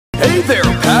Hey there,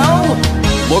 pal!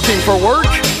 Looking for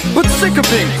work? But sick of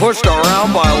being pushed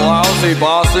around by lousy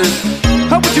bosses?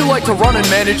 How would you like to run and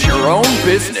manage your own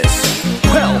business?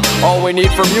 Well, all we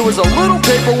need from you is a little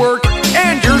paperwork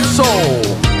and your soul.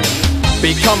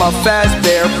 Become a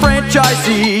Fazbear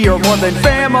franchisee, or more than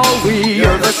family,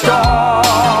 you're the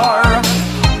star.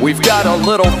 We've got a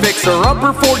little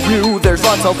fixer-upper for you. There's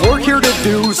lots of work here to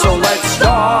do, so let's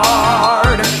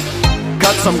start.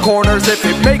 Cut some corners if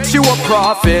it makes you a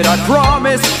profit. I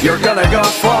promise you're gonna go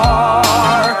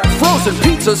far. Frozen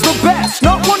pizza's the best,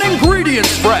 not one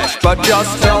ingredient's fresh, but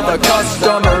just tell the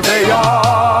customer they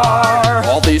are.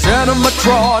 All these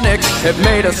animatronics have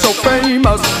made us so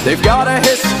famous. They've got a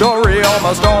history,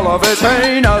 almost all of it's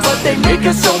heinous, but they make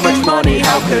us so much money,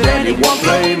 how could anyone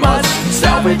blame us?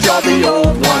 Salvage all the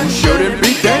old ones, shouldn't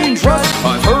be dangerous.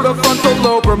 I've heard of frontal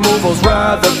lobe removal's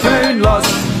rather painless.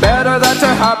 Better that to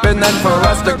happen than for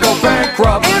us to go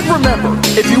bankrupt. And remember,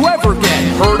 if you ever get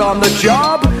hurt on the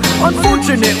job,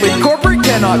 unfortunately corporate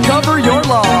cannot cover your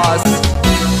loss.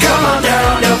 Come on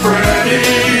down to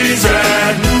Freddy's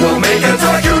and we'll make a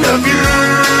tycoon of you.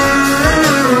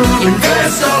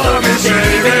 Invest all of your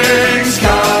savings,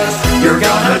 cause you're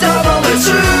gonna double it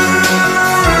soon.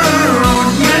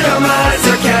 Minimize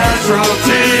the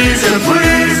casualties and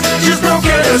please just don't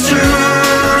get us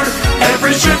sued.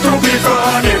 Every shift will be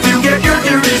fun if you get your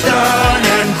duties done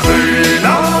and clean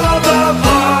all the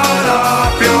blood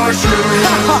off your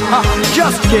shoes.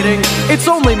 Just kidding, it's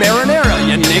only marinara,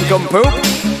 you nincompoop.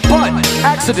 But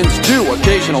accidents do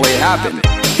occasionally happen.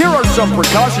 Here are some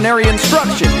precautionary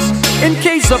instructions in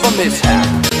case of a mishap.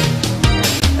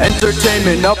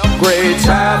 Entertainment upgrades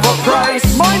have a price.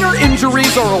 Minor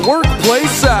injuries are a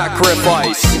workplace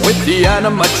sacrifice. With the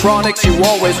animatronics you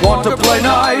always want to play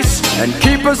nice and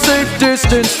keep a safe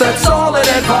distance, that's solid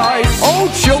advice. Oh,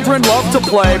 children love to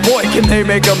play, boy can they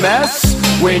make a mess.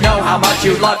 We know how much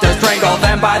you'd love to strangle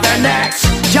them by their necks.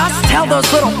 Just tell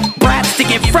those little brats to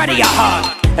give Freddy a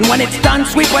hug, and when it's done,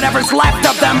 sweep whatever's left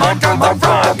of them under the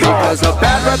rug. Because a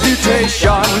bad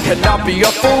reputation cannot be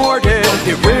afforded. Don't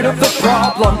get rid of the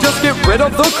problem, just get rid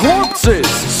of the corpses.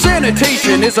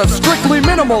 Sanitation is of strictly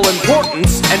minimal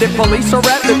importance, and if police are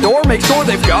at the door, make sure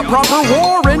they've got proper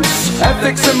warrants.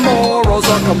 Ethics and morals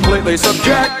are completely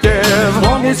subjective. As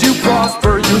long as you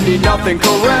prosper, you need nothing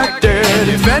corrected.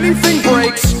 If anything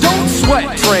breaks, don't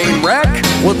sweat, train wreck.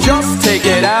 We'll just take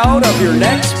it out of your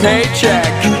next paycheck.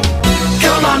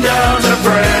 Come on down to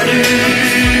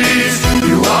Freddy's.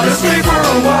 You ought to stay for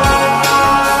a while.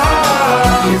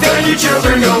 If any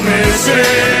children go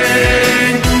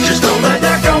missing, just don't let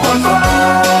that go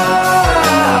unfound.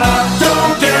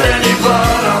 Don't get any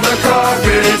blood on the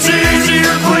carpet, it's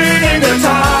easier cleaning the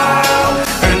tile.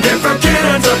 And if a kid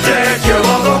ends up dead, kill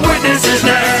all the witnesses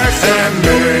next. And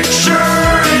make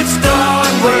sure it's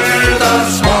done with a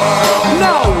smile.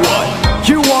 Now what?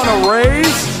 You want a raise?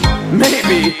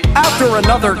 Maybe after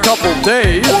another couple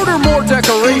days. Order more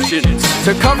decorations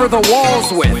to cover the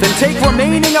walls with, and take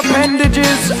remaining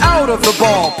appendages out of the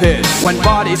ball pits. When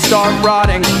bodies start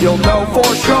rotting, you'll know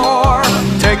for sure.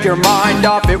 Take your mind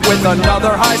off it with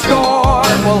another high score,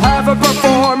 and we'll have a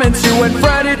performance, you and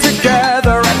Freddy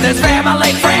together, at this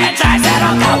family franchise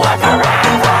that'll go on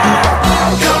forever.